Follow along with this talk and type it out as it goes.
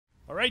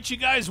Alright, you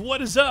guys,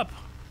 what is up?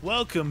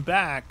 Welcome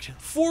back.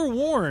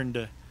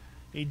 Forewarned.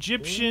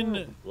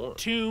 Egyptian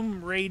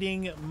tomb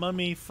raiding,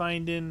 mummy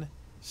finding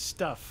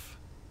stuff.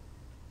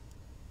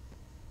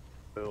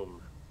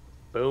 Boom.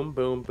 Boom,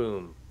 boom,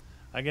 boom.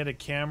 I got a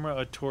camera,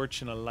 a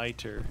torch, and a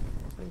lighter.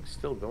 Thing's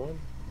still going?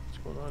 What's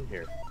going on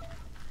here?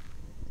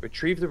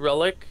 Retrieve the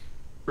relic,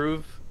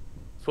 prove,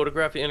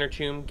 photograph the inner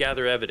tomb,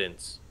 gather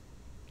evidence.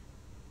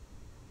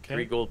 Okay.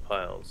 3 gold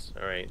piles.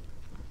 Alright.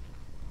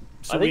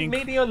 So I think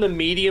maybe on the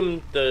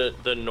medium,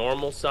 the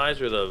normal size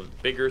or the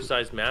bigger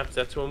size maps,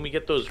 that's when we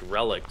get those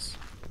relics.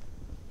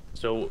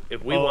 So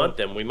if we want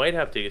them, we might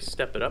have to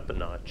step it up a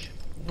notch.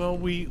 Well,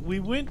 we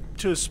went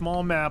to a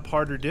small map,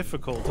 harder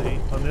difficulty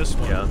on this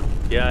one.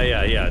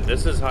 Yeah.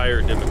 This is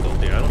higher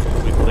difficulty. I don't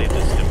think we played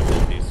this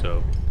difficulty,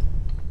 so...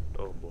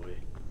 Oh, boy.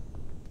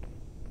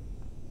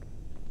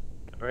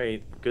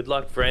 Alright, good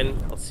luck,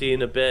 friend. I'll see you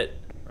in a bit.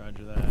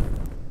 Roger that.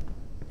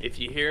 If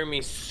you hear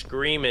me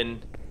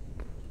screaming...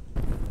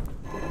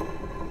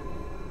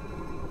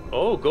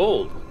 Oh,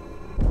 gold.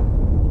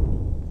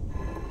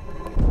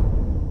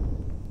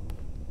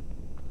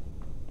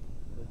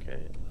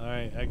 Okay.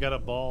 Alright, I got a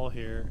ball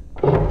here.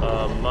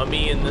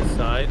 Mummy in this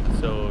side,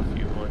 so if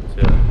you want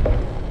to...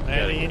 I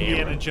had an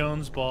Indiana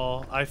Jones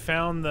ball. I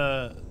found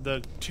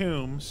the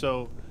tomb,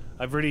 so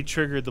I've already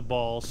triggered the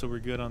ball, so we're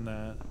good on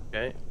that.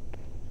 Okay.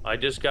 I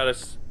just got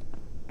us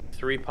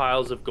 3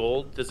 piles of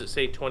gold. Does it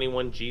say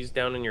 21 G's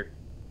down in your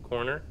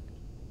corner?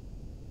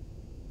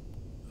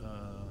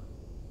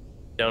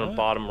 Down the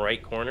bottom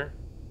right corner?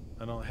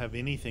 I don't have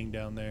anything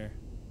down there.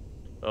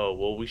 Oh,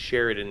 well, we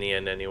share it in the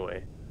end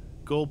anyway.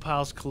 Gold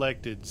piles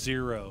collected,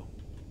 0.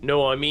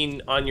 No, I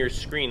mean on your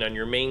screen, on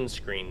your main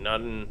screen, not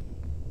in...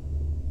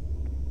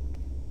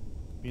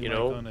 You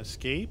know, like on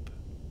escape?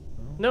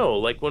 Oh. No,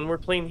 like when we're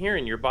playing here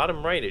in your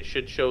bottom right, it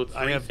should show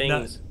 3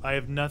 things. I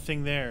have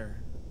nothing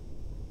there.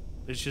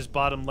 It's just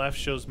bottom left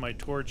shows my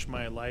torch,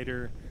 my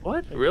lighter.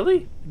 What?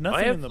 Really? Nothing.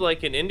 I have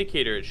like an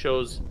indicator. It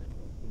shows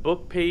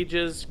book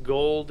pages,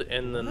 gold,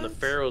 and then the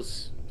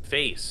pharaoh's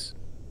face.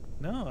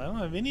 No, I don't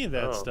have any of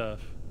that stuff.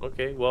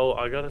 Okay, well,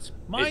 I got it.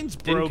 Mine's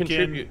broken.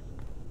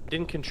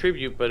 Didn't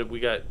contribute, but we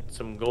got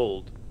some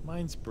gold.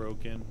 Mine's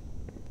broken.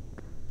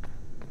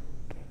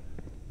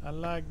 I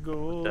like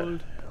gold. What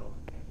the hell?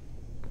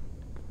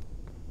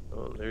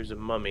 Oh, there's a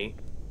mummy.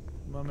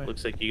 Mummy.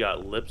 Looks like you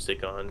got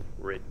lipstick on.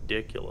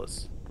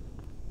 Ridiculous.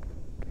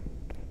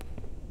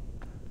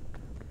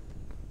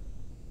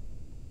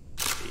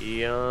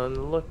 Be on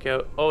the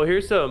lookout. Oh,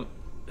 here's a...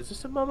 Is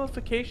this a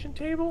mummification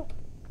table?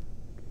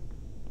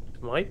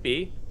 It might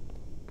be.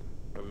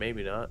 Or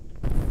maybe not.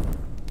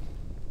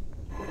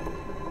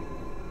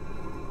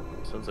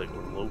 Sounds like a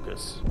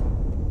locust.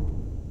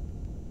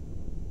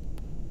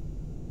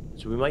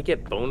 So we might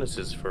get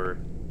bonuses for...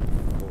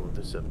 Oh,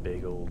 this is a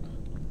big old...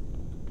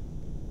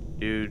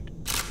 Dude.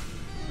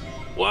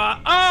 What?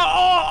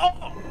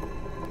 Oh!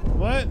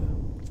 What?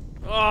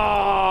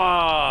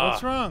 Oh!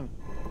 What's wrong?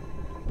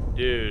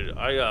 Dude,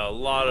 I got a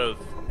lot of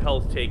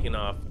health taken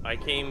off. I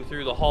came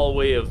through the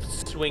hallway of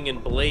swinging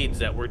blades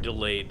that were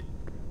delayed.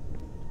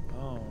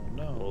 Oh,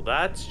 no. Well,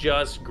 that's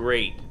just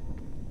great.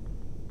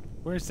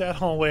 Where's that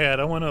hallway at?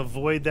 I want to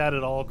avoid that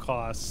at all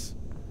costs.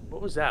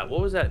 What was that?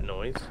 What was that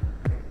noise?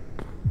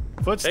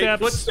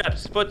 Footsteps. Hey,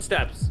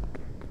 footsteps.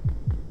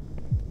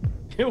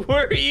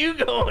 Where are you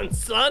going,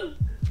 son?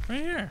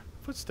 Right here.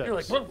 Footsteps.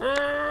 You're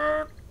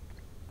like...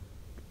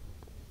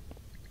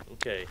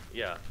 Okay,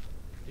 yeah.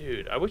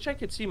 Dude, I wish I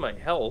could see my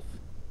health.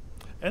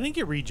 I think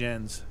it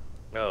regens.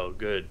 Oh,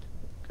 good.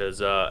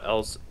 Because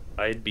else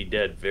I'd be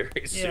dead very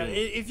soon. Yeah,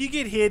 if you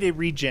get hit, it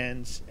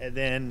regens. And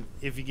then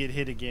if you get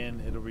hit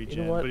again, it'll regen.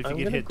 You know what? But if I'm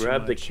you get hit too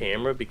grab the much,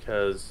 camera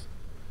because...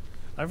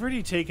 I've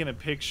already taken a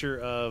picture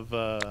of...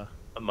 A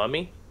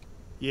mummy?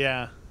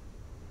 Yeah.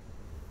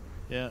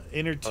 Yeah,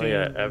 inner tomb. Oh,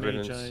 yeah,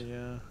 evidence.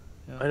 Yeah.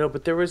 I know,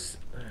 but there was...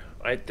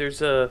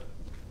 There's a...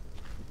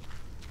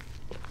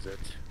 What is it?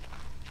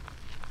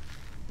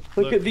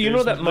 Look at you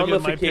know that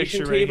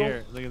mummification table? Right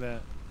here. Look at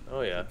that.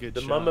 Oh yeah,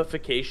 the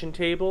mummification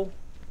table.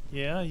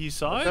 Yeah, you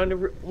saw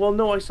it? Well,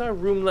 no, I saw a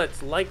room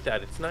that's like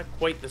that. It's not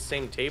quite the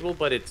same table,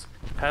 but it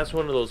has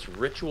one of those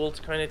rituals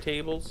kind of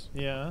tables.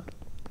 Yeah.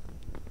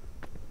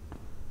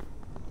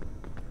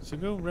 So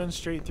go run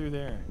straight through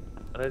there.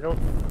 And I don't...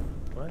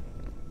 What?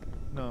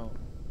 No.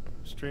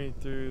 Straight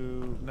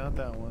through... Not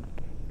that one.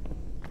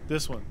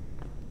 This one.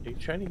 Are you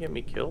trying to get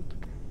me killed?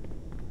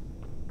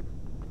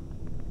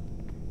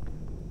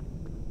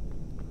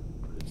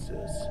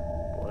 This.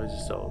 Why is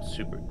this all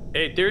super?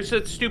 Hey, there's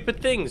the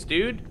stupid things,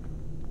 dude.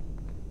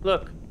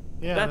 Look.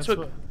 Yeah, that's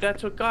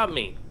what got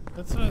me.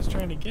 That's what I was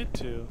trying to get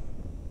to.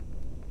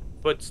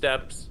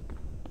 Footsteps.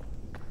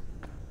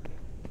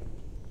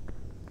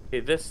 Okay,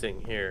 this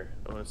thing here.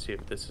 I want to see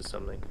if this is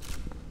something.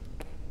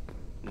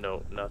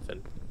 No,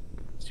 nothing.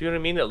 See what I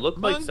mean? It looked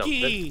like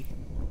something.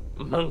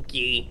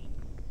 Monkey.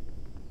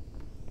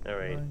 All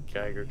right,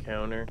 Geiger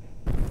counter.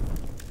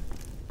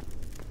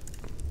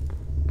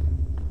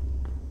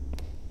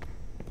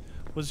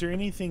 Was there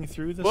anything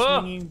through the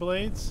swinging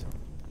blades?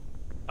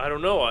 I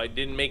don't know. I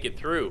didn't make it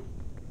through.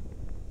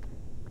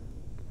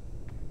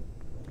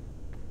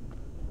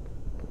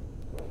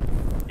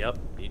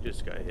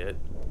 just got hit.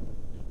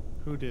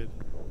 Who did?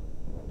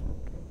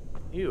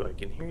 You, I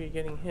can hear you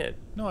getting hit.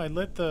 No, I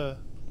lit the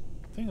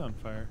thing on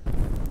fire.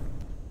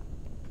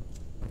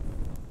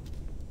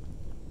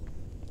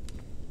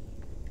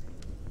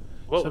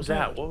 What was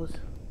that? What was...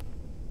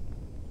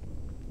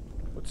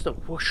 What's the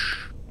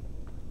whoosh?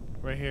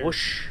 Right here.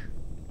 Whoosh.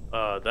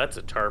 That's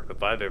a tarp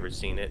if I've ever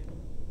seen it.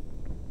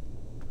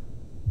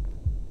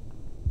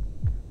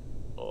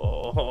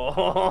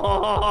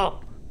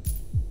 Oh.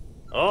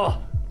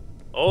 Oh.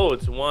 Oh,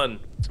 it's one.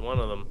 It's one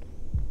of them.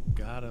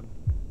 Got him.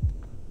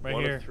 Right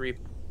one here. Of 3.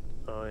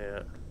 Oh,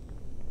 yeah.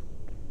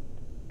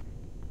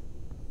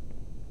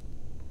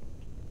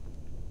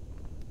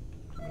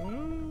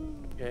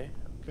 Okay.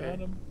 Got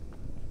him.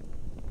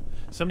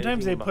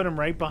 Sometimes they put them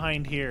right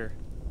behind here.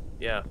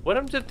 Yeah. What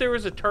happens if there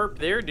was a tarp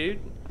there, dude?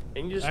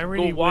 And you just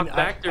go walk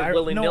back there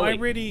willy-nilly? No, I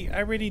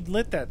already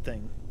lit that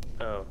thing.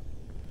 Oh.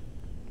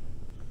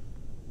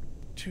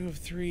 2 of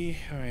 3.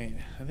 All right.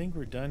 I think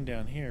we're done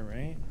down here,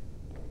 right?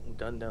 I'm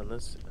done down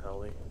this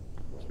alley.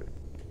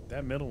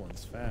 That middle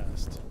one's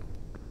fast.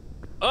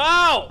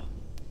 Oh!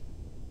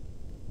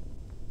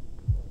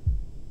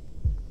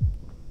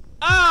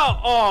 Oh!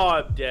 Oh,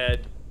 I'm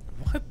dead.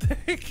 What the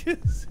heck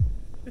is...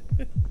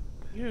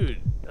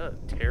 Dude,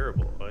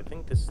 terrible. I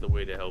think this is the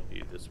way to help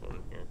you, this one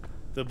here.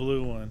 The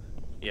blue one.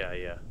 Yeah,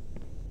 yeah.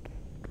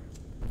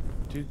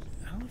 Dude,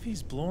 I don't know if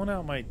he's blowing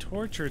out my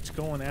torch or it's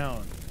going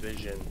out.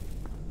 Vision.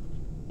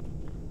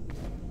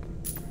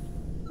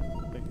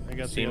 I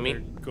got the other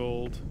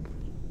gold.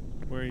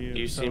 Where are you? Do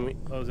you see me?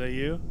 Oh, is that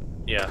you?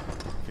 Yeah.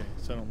 Okay,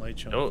 so I don't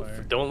light you on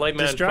fire. Don't light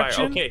me on fire.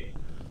 Okay.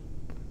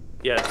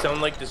 Yeah, it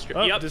sounds like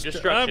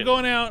destruction. I'm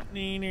going out.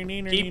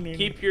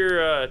 Keep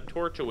your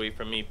torch away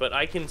from me, but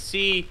I can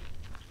see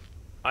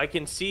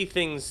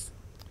things.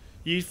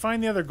 You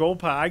find the other gold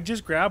pile. I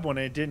just grabbed one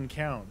and it didn't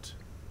count.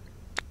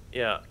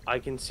 Yeah, I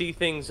can see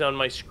things on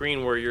my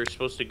screen where you're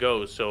supposed to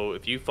go. So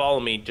if you follow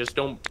me, just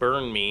don't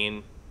burn me,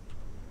 and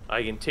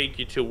I can take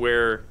you to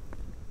where.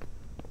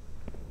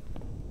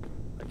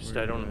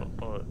 I don't know.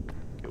 Oh,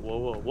 okay,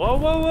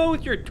 whoa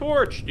with your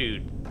torch,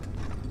 dude.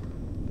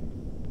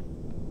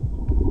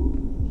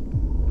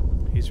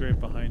 He's right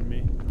behind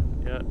me.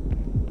 Yeah.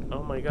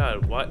 Oh my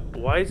god.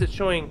 Why is it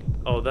showing...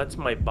 Oh, that's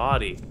my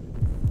body.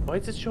 Why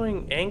is it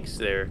showing angst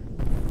there?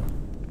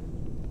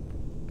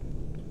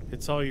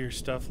 It's all your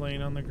stuff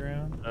laying on the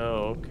ground.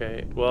 Oh,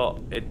 okay.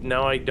 Well,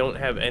 now I don't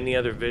have any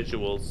other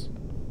visuals.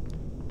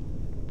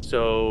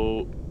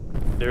 So,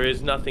 there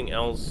is nothing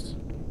else.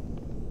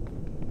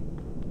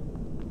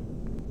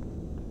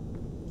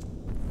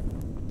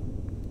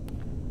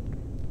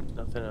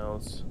 Nothing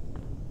else.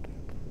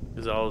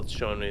 Because all it's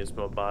showing me is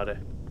my body.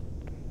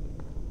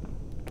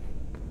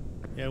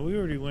 Yeah, we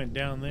already went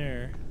down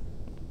there.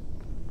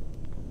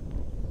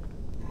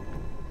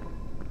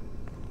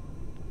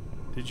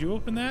 Did you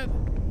open that?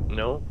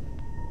 No.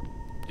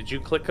 Did you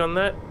click on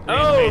that?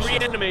 Oh,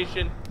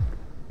 reanimation.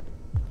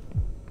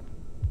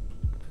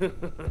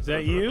 Is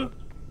that you?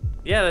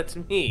 Yeah, that's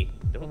me.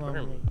 Don't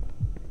burn me.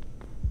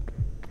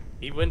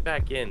 He went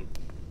back in.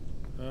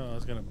 Oh, I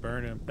was gonna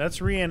burn him. That's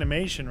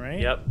reanimation, right?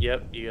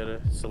 Yep. You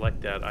gotta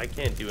select that. I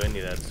can't do any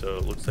of that, so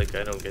it looks like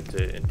I don't get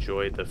to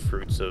enjoy the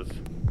fruits of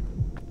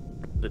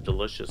the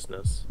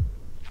deliciousness.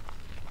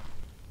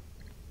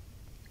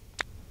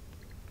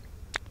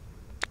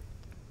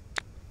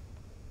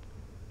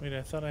 Wait,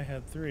 I thought I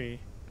had 3.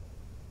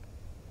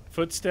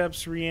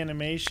 Footsteps,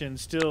 reanimation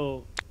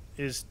still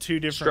is 2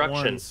 different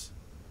ones.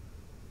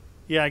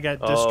 Yeah, I got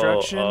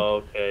destruction,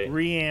 okay.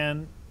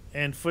 rean,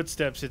 and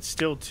footsteps. It's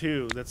still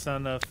 2. That's not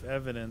enough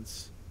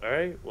evidence.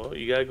 Alright, well,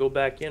 you gotta go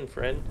back in,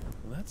 friend.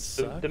 Well, that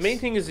sucks. The main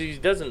thing is he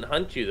doesn't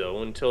hunt you,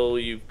 though, until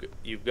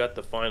you've got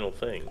the final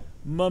thing.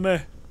 Mummy.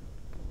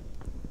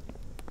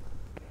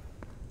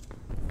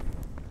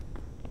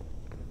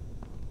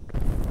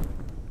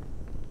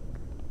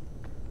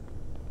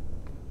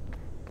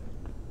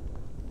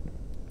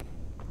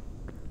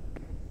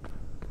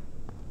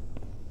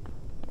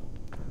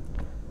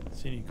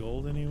 See any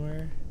gold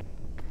anywhere?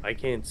 I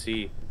can't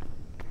see.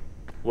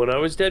 When I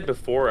was dead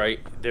before,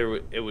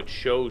 it would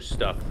show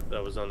stuff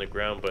that was on the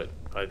ground, but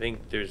I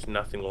think there's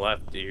nothing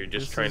left. You're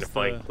just trying to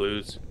find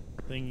clues.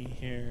 Thingy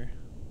here.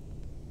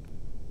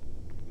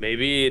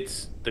 Maybe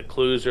it's the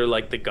clues are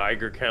like the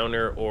Geiger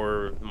counter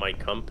or my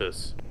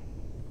compass.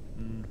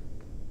 Mm.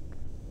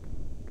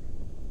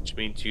 Which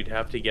means you'd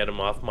have to get him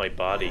off my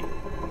body.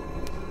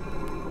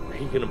 Are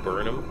you gonna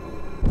burn him?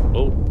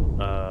 Oh,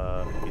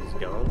 he's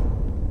gone.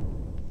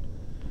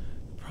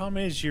 Problem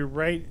is, you're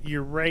right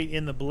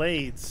in the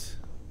blades.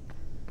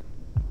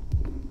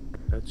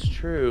 That's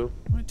true.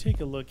 I'm gonna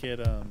take a look at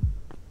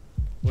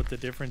what the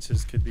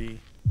differences could be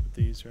with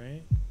these,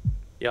 right?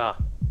 Yeah.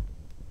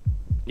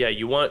 Yeah,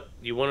 you want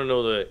to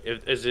know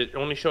is it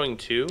only showing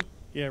 2?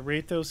 Yeah,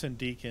 Rathos and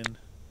Deacon.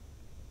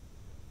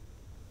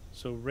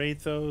 So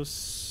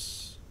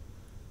Rathos,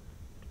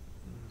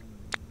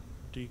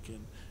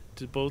 Deacon,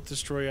 to both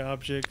destroy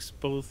objects,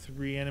 both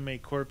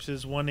reanimate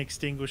corpses, one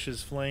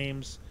extinguishes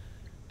flames,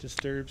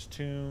 disturbs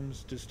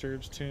tombs,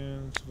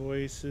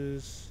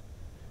 voices,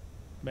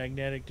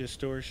 Magnetic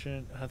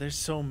distortion. Oh, there's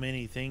so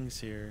many things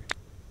here.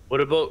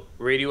 What about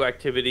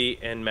radioactivity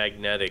and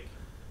magnetic?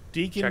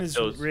 Deacon Check is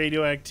those.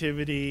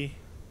 radioactivity.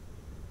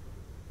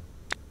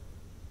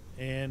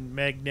 And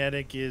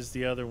magnetic is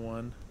the other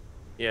one.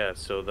 Yeah,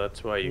 so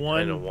that's why you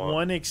kind of want...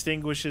 One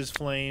extinguishes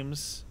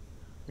flames.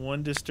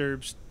 One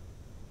disturbs...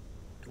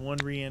 One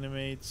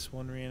reanimates,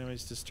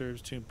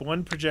 disturbs two.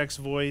 One projects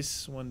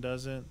voice, one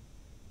doesn't.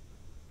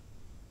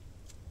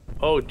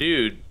 Oh,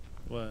 dude.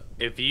 What?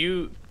 If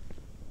you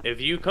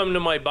come to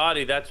my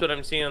body, that's what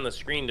I'm seeing on the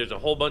screen. There's a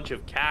whole bunch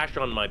of cash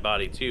on my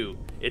body, too.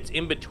 It's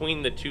in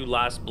between the two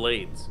last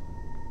blades.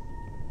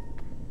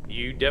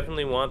 You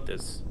definitely want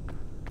this.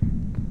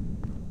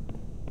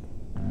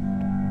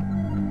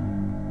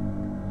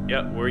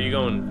 Yeah, where are you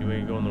going? You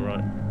ain't going the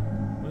right.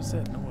 What's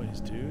that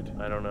noise, dude?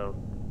 I don't know.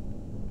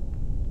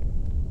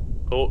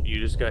 Oh, you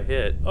just got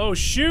hit. Oh,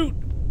 shoot!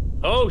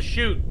 Oh,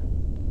 shoot!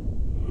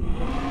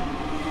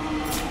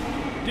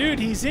 Dude,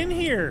 he's in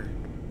here.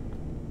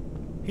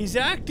 He's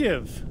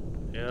active.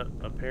 Yeah,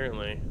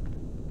 apparently.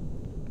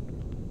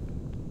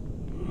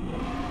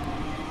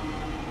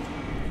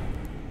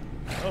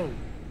 Oh.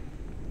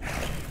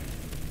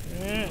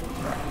 Eh.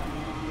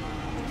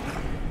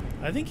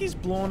 I think he's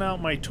blowing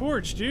out my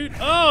torch, dude.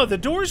 Oh, the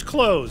door's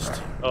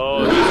closed.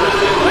 Oh,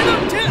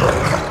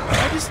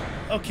 I just...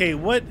 Okay,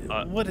 what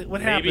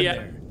happened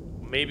there?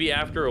 Maybe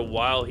after a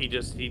while he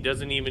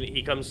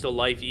comes to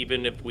life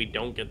even if we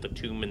don't get the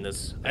tomb in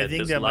this. I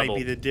think that might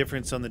be the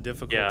difference on the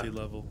difficulty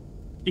level.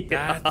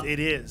 Yeah. That it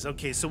is.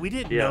 Okay, so we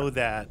didn't know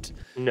that.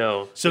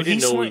 No. So we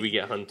didn't know we would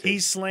get hunted. He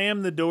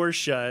slammed the door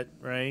shut,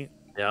 right?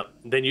 Yeah.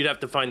 Then you'd have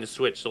to find the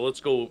switch. So let's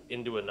go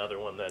into another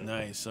one then.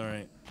 Nice. All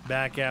right.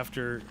 Back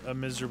after a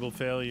miserable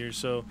failure.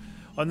 So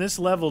on this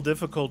level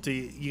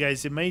difficulty, you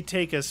guys, it may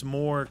take us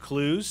more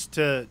clues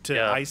to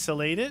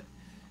isolate it.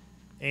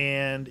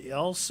 And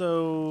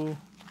also,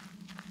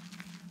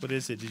 what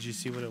is it? Did you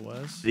see what it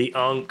was? The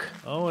Ankh.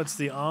 Oh, it's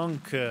the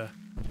Ankh.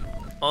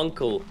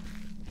 Uncle.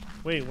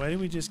 Wait, why did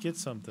we just get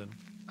something?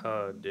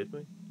 Did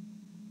we?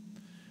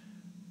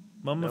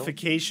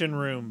 Mummification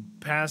room.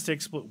 Past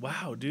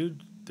Wow,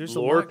 dude. There's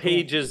Lore a lot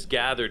pages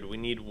gathered. We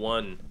need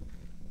one.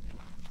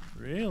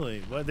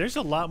 Really? Well, there's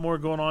a lot more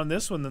going on in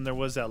this one than there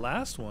was that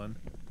last one.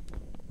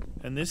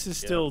 And this is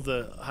still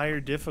the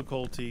higher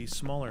difficulty,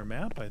 smaller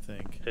map, I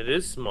think. It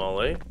is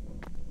small, eh?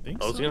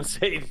 I was gonna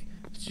say,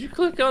 did you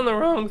click on the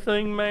wrong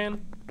thing,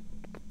 man?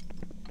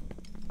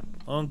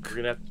 Unk.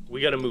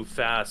 We gotta move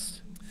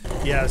fast.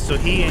 Yeah, so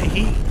he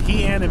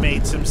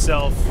animates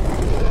himself.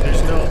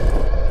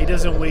 He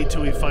doesn't wait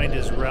till we find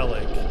his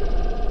relic.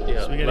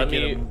 Yeah, so we gotta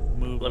get him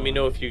moving. Let me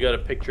know if you got a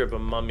picture of a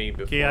mummy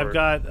before. Okay, I've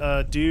got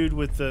a dude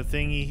with the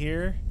thingy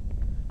here.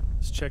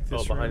 Let's check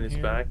this room behind his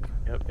back.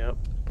 Yep.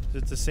 Is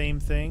it the same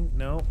thing?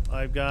 No,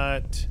 I've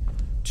got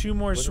two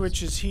more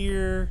switches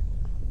here.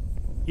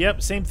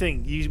 Yep, same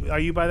thing. Are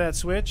you by that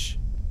switch?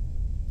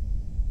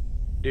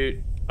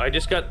 Dude, I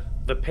just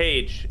got the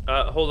page.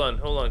 Hold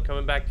on.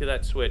 Coming back to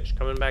that switch.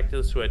 Coming back to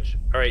the switch.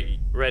 All right,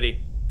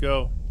 ready.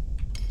 Go.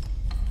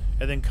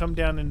 And then come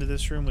down into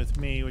this room with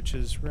me, which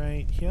is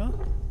right here.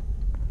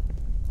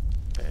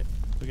 Okay.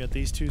 We got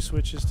these two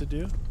switches to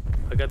do.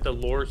 I got the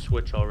lore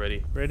switch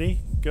already. Ready?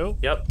 Go.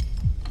 Yep.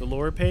 The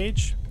lore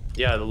page?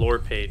 Yeah, the lore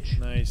page.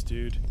 Nice,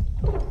 dude.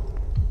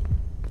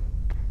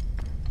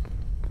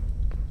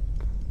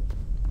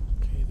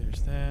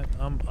 That.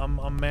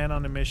 I'm man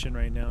on a mission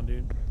right now,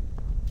 dude.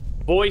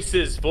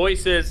 Voices.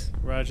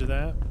 Roger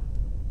that.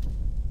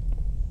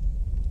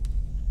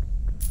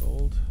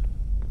 Gold.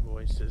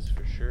 Voices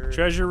for sure.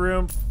 Treasure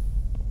room.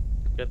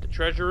 Got the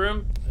treasure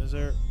room. Is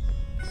there?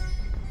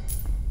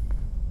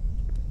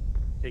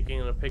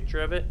 Taking a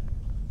picture of it.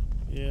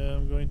 Yeah,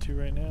 I'm going to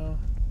right now.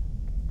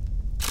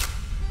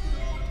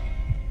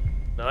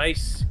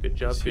 Nice. Good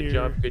job.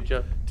 Good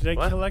job. Did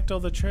I collect all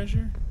the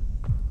treasure?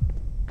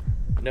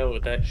 No,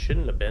 that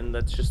shouldn't have been.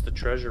 That's just the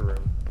treasure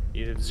room.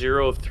 You have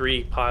 0 of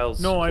 3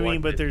 piles. No, collected. I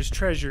mean, but there's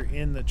treasure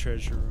in the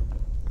treasure room.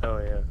 Oh,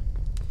 yeah.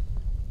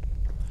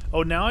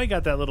 Oh, now I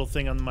got that little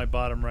thing on my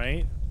bottom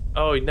right.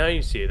 Oh, now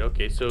you see it.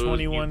 Okay, so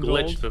 21 you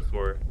glitched gold.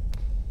 before.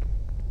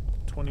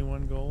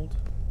 21 gold.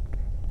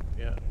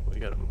 Yeah, we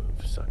gotta move,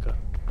 sucker.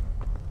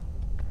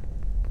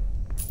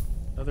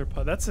 Another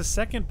pile. That's the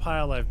second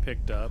pile I've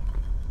picked up.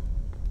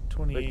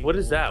 28. Like, what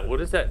is that?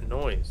 What is that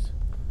noise?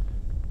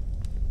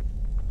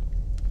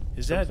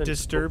 Is that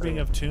disturbing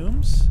of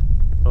tombs?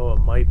 Oh, it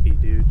might be,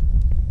 dude.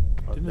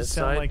 Didn't it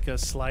sound like a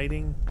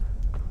sliding?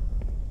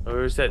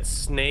 Or is that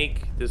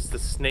snake? This is the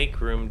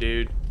snake room,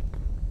 dude.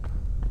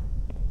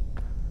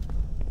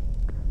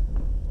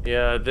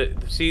 Yeah,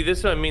 see, this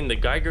is what I mean. The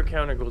Geiger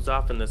counter goes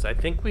off in this. I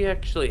think we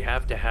actually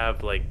have to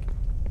have, like,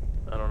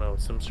 I don't know,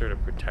 some sort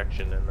of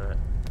protection in that.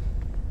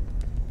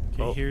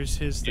 Okay, here's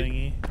his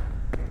thingy.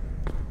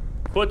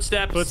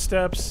 Footsteps.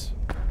 Footsteps.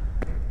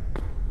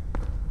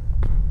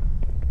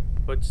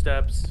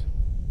 Footsteps.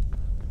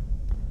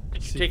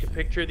 Did you take a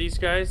picture of these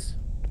guys?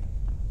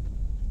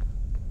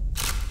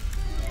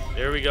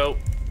 There we go.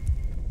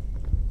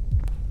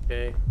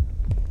 Okay.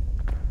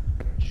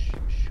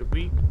 Should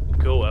we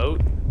go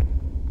out?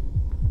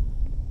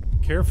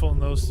 Careful,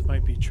 and those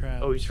might be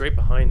traps. Oh, he's right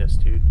behind us,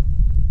 dude.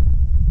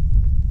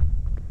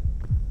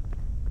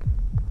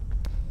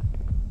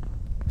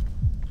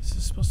 Is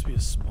this supposed to be a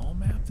small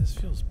map? This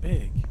feels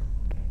big.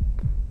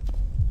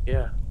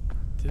 Yeah.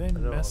 Did I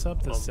mess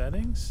up the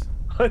settings?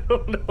 I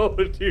don't know,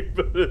 dude,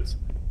 but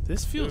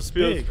this feels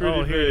big.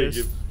 Oh, here big. it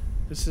is.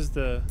 This is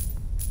the...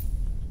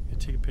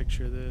 Take a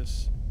picture of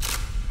this.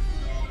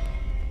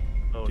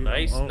 Oh, dude,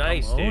 nice,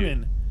 nice,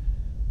 dude.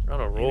 We're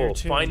on a roll.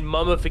 Find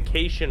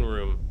mummification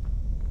room.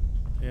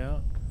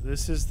 Yeah,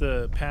 this is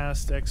the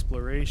past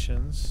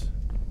explorations.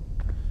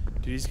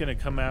 Dude, he's gonna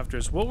come after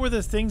us. What were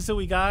the things that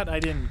we got?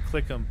 I didn't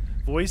click them.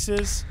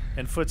 Voices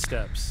and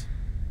footsteps.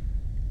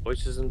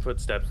 Voices and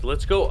footsteps.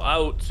 Let's go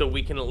out so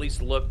we can at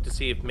least look to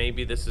see if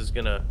maybe this is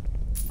gonna...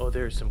 Oh,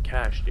 there's some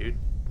cash, dude.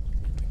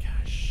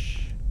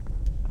 Cash.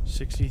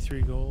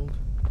 63 gold.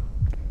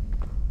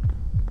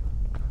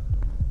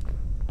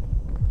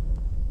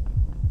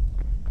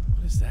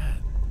 What is that?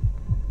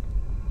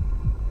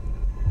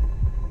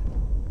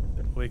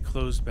 Oh, it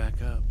closed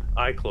back up.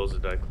 I closed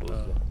it. I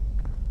closed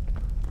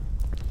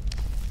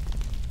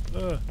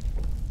it.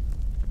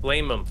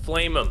 Flame him.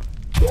 Flame him.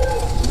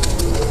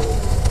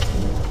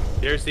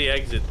 There's the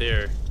exit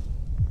there.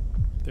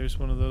 There's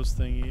one of those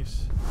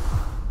thingies.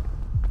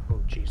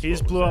 Oh, jeez. He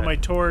just blew out my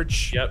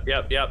torch. Yep.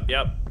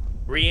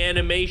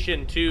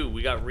 Reanimation, too.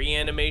 We got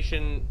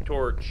reanimation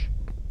torch.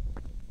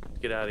 Let's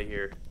get out of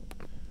here.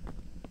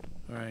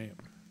 All right.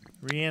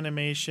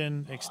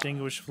 Reanimation,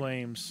 extinguish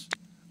flames.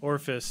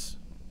 Orifice.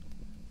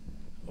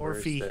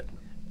 Orphe.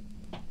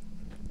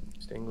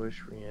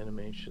 Extinguish,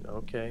 reanimation.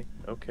 Okay.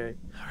 All right.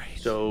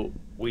 So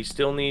we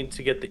still need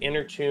to get the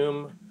inner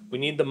tomb. We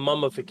need the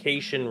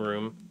mummification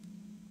room.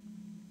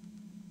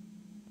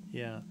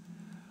 Yeah.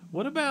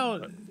 What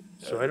about...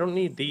 So I don't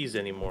need these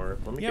anymore.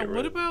 Let me get rid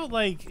what about,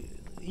 like,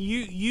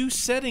 you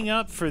setting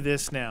up for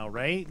this now,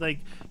 right?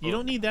 Like, you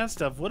don't need that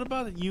stuff. What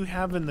about you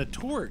having the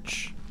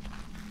torch?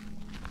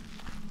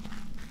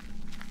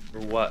 For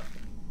what?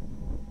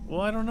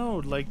 Well, I don't know.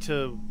 Like,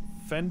 to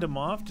fend them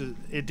off?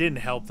 It didn't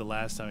help the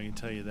last time, I can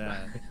tell you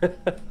that.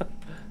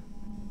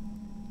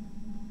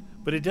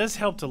 But it does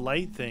help to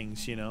light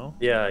things, you know?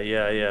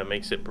 Yeah.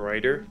 Makes it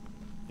brighter.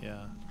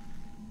 Yeah.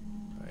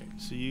 Alright,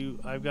 so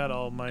I've got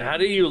all my... How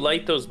do you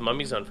light those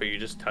mummies on fire? You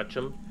just touch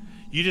them?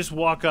 You just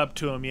walk up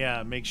to them,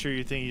 yeah. Make sure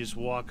you just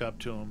walk up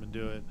to them and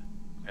do it.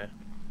 Okay.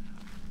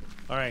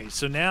 Alright,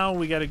 so now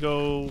we gotta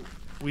go...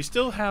 We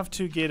still have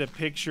to get a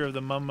picture of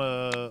the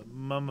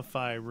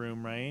mummify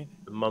room, right?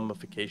 The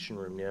mummification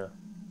room, yeah.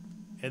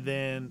 And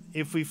then,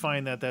 if we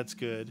find that, that's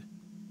good.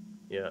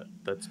 Yeah,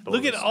 that's bonus.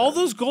 Look at all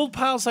those gold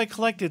piles I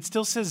collected. It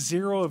still says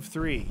 0 of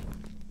 3.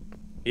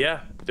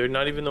 Yeah, they're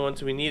not even the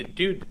ones we need.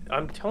 Dude,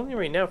 I'm telling you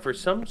right now, for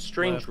some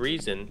strange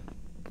reason,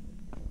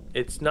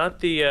 it's not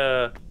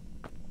the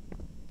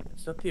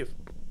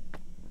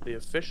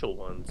official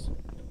ones.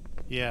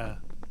 Yeah.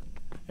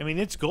 I mean,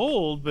 it's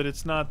gold, but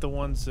it's not the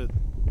ones that...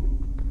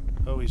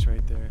 Oh, he's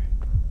right there.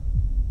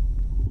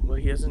 Well,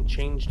 he hasn't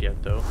changed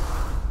yet, though.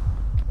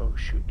 Oh,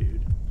 shoot,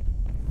 dude.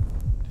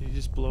 Did you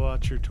just blow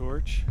out your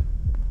torch?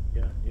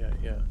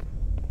 Yeah.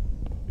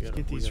 Let's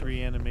get these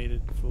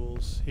reanimated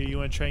fools. Here, you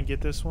want to try and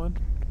get this one?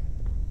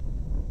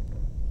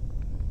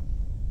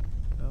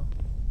 No?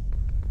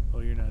 Oh,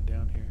 you're not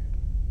down here.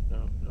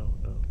 No.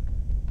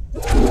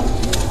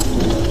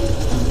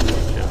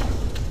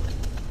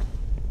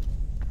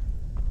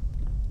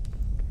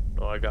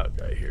 Oh, I got a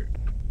guy here.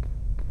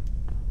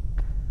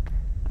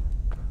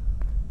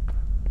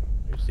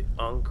 Here's the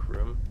Ankh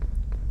room.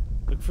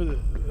 Look for the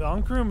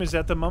Ankh room. Is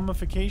that the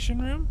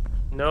mummification room?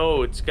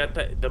 No, it's got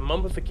that. The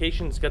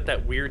mummification's got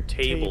that weird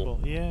table.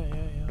 Yeah.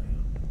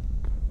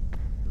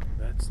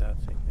 That's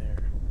that thing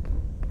there.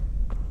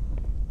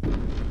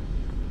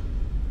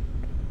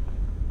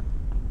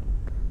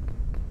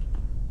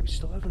 We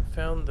still haven't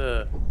found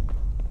the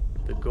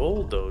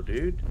gold though,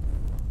 dude.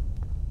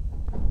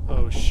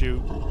 Oh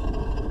shoot.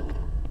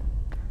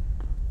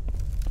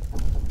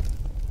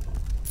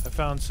 I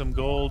found some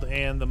gold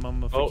and the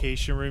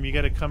mummification room. You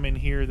got to come in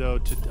here though.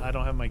 I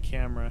don't have my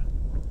camera.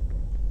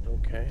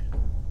 Okay.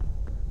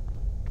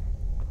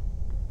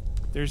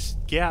 There's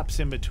gaps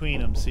in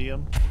between them. See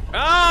them?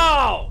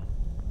 Oh!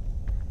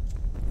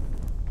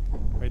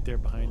 Right there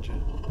behind you.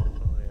 Oh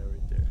yeah,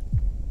 right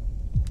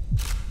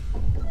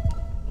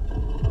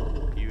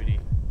there. Beauty.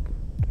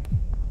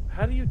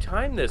 How do you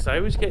time this? I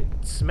always get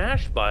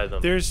smashed by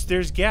them.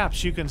 There's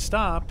gaps you can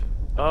stop.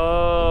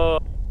 Oh,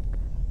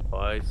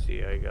 I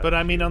see. I got. But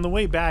I mean, on the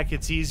way back,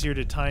 it's easier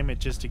to time it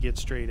just to get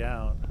straight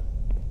out.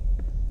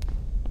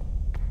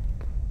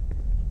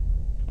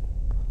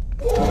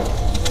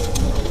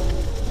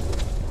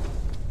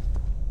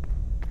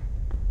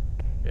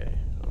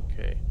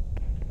 Okay.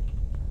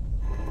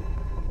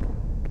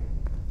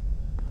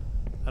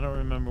 I don't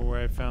remember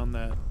where I found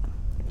the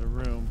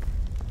room.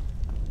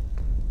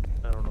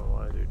 I don't know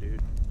either,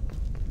 dude.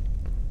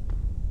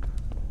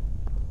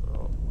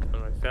 Oh,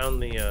 and I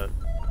found the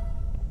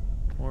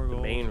more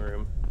gold. main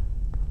room.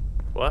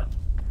 What?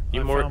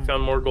 You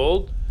found more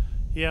gold?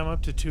 Yeah, I'm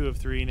up to 2 of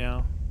 3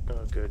 now.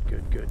 Oh, good,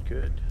 good, good,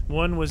 good.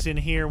 One was in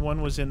here,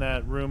 one was in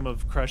that room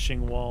of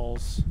crushing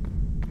walls.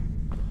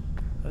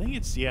 I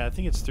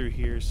think it's through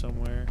here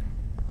somewhere.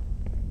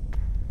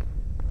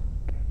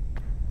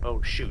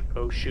 Oh shoot,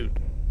 oh shoot.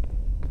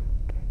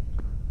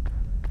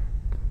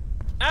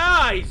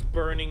 Ah, he's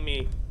burning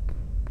me.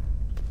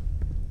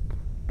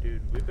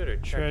 Dude, we better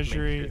check.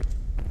 Treasury.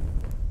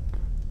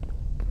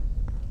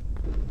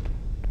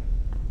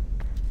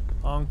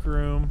 Onk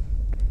room.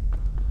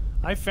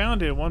 I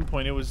found it at one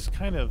point. It was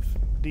kind of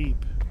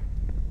deep.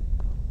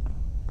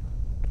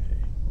 Okay.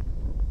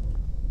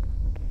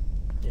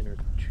 Inner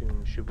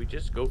tomb. Should we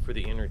just go for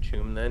the inner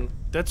tomb then?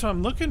 That's what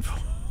I'm looking for.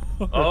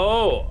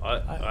 Oh,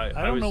 I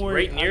I don't was know where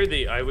right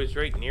near I was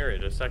right near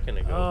it a second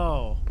ago.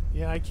 Oh,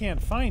 yeah, I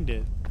can't find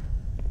it.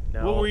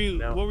 No, what were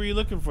you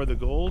looking for? The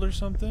gold or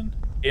something?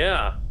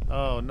 Yeah.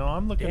 Oh no,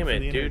 I'm looking for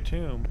the inner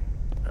tomb.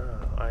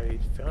 I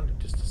found it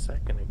just a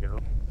second ago.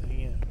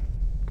 Dang it.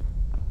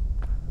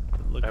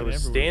 I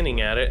was standing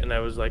at it and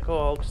I was like,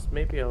 oh,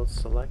 maybe I'll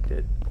select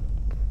it.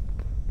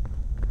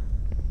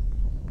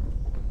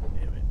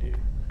 Damn it, dude.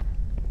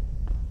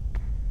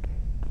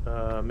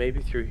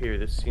 Maybe through here.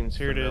 This seems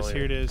familiar.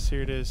 Here it is.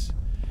 It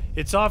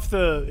is off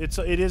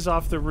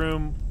the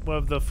room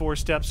of the 4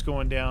 steps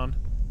going down.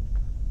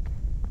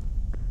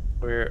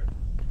 Where?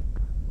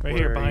 Right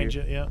here behind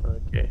you. Yeah.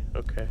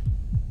 Okay.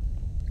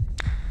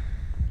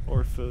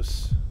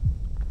 Orphos.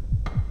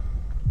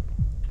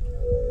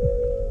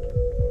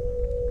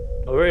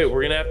 Alright,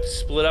 we're gonna have to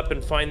split up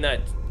and find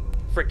that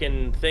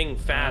frickin' thing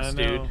fast,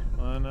 dude.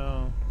 I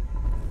know.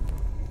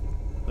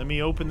 Let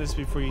me open this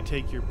before you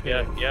take your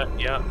pick. Yeah.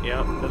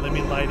 Then let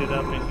me light it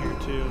up in here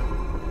too.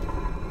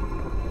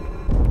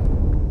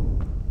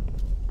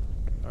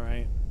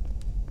 Alright.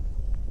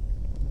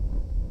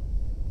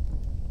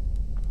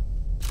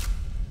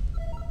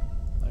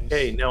 Nice.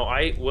 Hey, now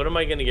what am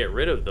I gonna get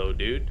rid of though,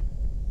 dude?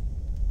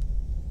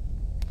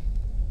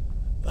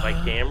 My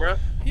camera?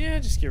 Yeah,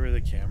 just get rid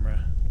of the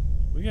camera.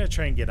 We gotta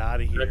try and get out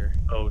of here.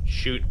 Oh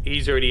shoot,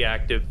 he's already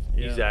active.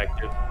 Yeah. He's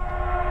active.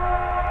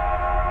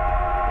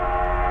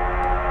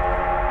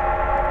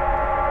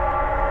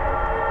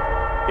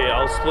 Okay,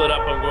 I'll split up.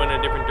 I'm going in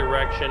a different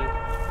direction.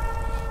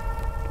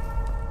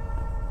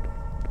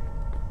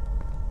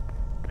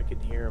 I can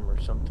hear him or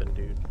something,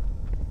 dude.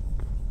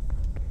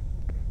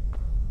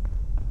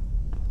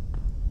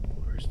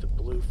 Where's the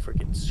blue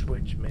friggin'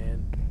 switch,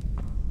 man?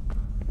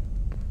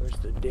 Where's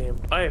the damn...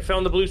 I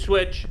found the blue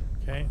switch.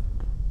 Okay.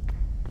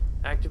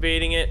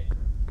 Activating it.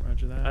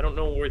 Roger that. I don't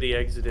know where the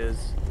exit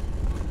is.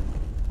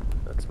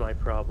 That's my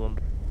problem.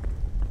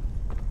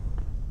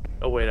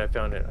 Oh wait, I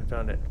found it.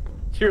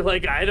 You're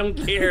like, I don't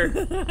care.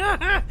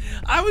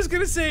 I was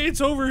gonna say it's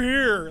over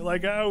here,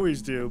 like I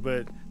always do,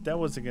 but that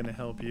wasn't gonna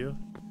help you.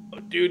 Oh,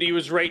 dude, he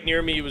was right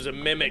near me. He was a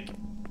mimic.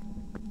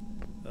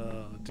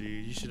 Oh,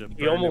 dude, you should have.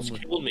 He almost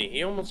killed me.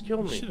 You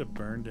should have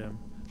burned him.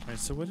 All right,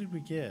 so what did we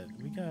get?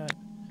 We got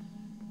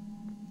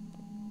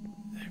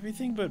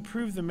everything but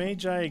prove the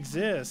Magi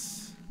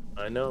exists.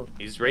 I know.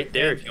 He's right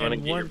there if you want to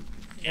get your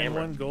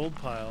camera. And 1 gold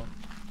pile.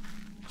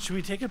 Should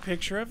we take a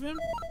picture of him?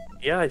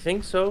 Yeah, I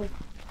think so.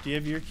 Do you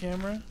have your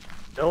camera?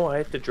 No, I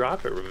have to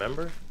drop it,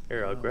 remember?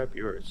 Here, I'll grab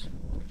yours.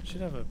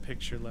 Should have a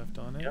picture left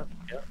on it.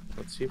 Yeah.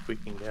 Let's see if we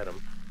can get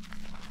him.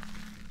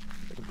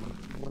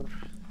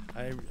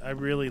 I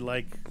really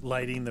like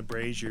lighting the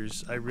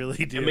braziers. I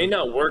really do. It may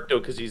not work, though,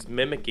 because he's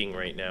mimicking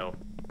right now.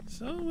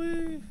 So,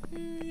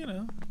 you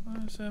know.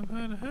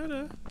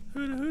 Huda.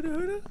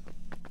 You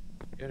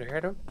gonna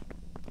hurt him?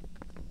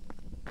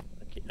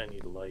 I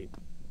need a light.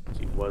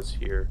 He was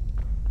here.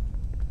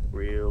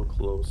 Real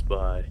close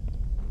by.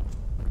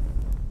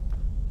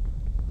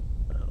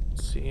 I don't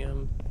see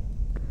him.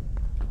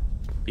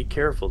 Be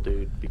careful,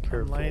 dude. Be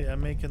careful.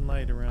 I'm making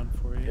light around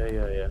for you.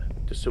 Yeah.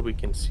 Just so we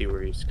can see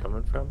where he's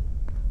coming from.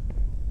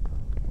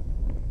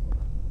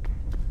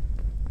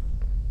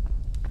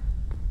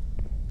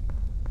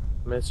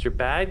 Mr.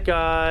 Bad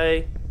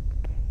Guy.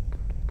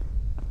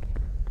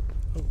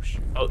 Oh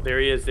shoot. Oh, there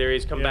he is.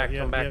 Come back.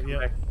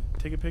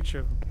 Take a picture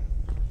of him.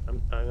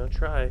 I'm gonna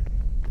try.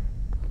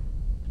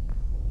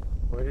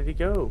 Where did he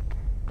go?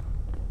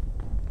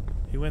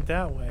 He went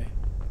that way.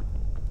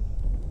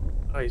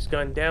 Oh, he's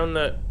gone down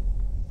this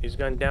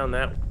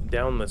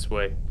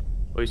way.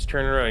 Oh, he's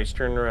turning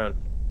around.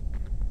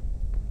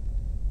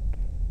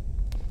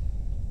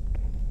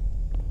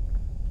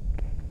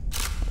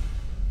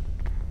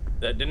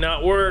 That did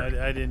not work.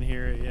 I didn't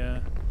hear it,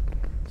 yeah.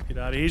 Let's get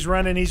out of here. He's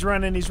running.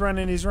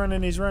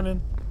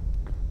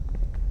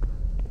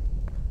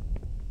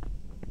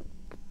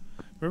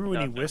 Remember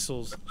when he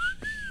whistles?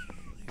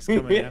 He's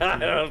coming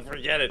after you. Don't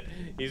forget it.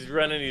 He's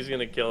running, he's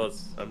gonna kill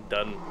us. I'm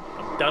done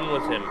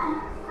with him.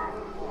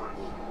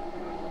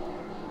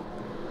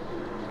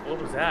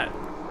 What was that?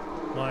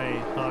 My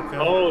Hawkeye.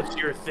 Oh, it's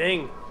your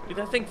thing. Dude,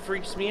 that thing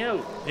freaks me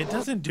out. It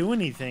doesn't do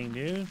anything,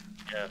 dude.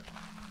 Yeah.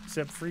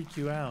 Except freak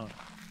you out.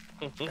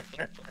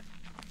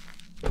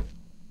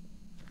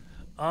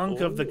 Ankh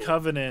of the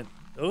Covenant.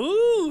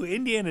 Ooh,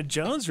 Indiana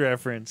Jones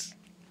reference.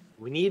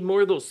 We need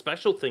more of those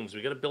special things.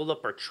 We got to build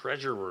up our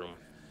treasure room.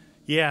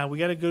 Yeah, we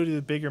got to go to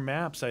the bigger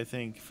maps, I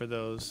think, for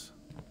those.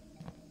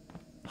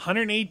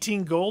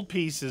 118 gold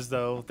pieces,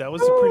 though. That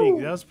was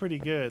pretty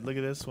good. Look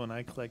at this one.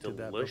 I collected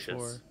that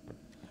before.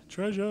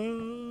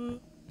 Treasure.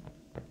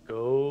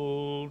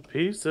 Gold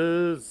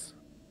pieces.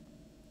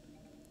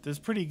 That's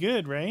pretty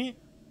good, right?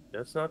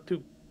 That's not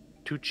too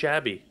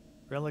shabby.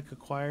 Relic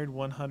acquired,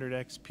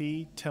 100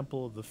 XP.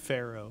 Temple of the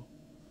Pharaoh.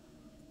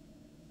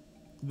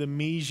 The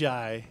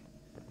Magi.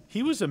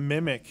 He was a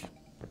mimic.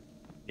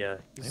 Yeah,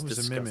 he's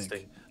disgusting. A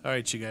mimic. All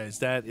right, you guys.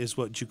 That is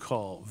what you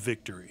call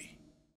victory.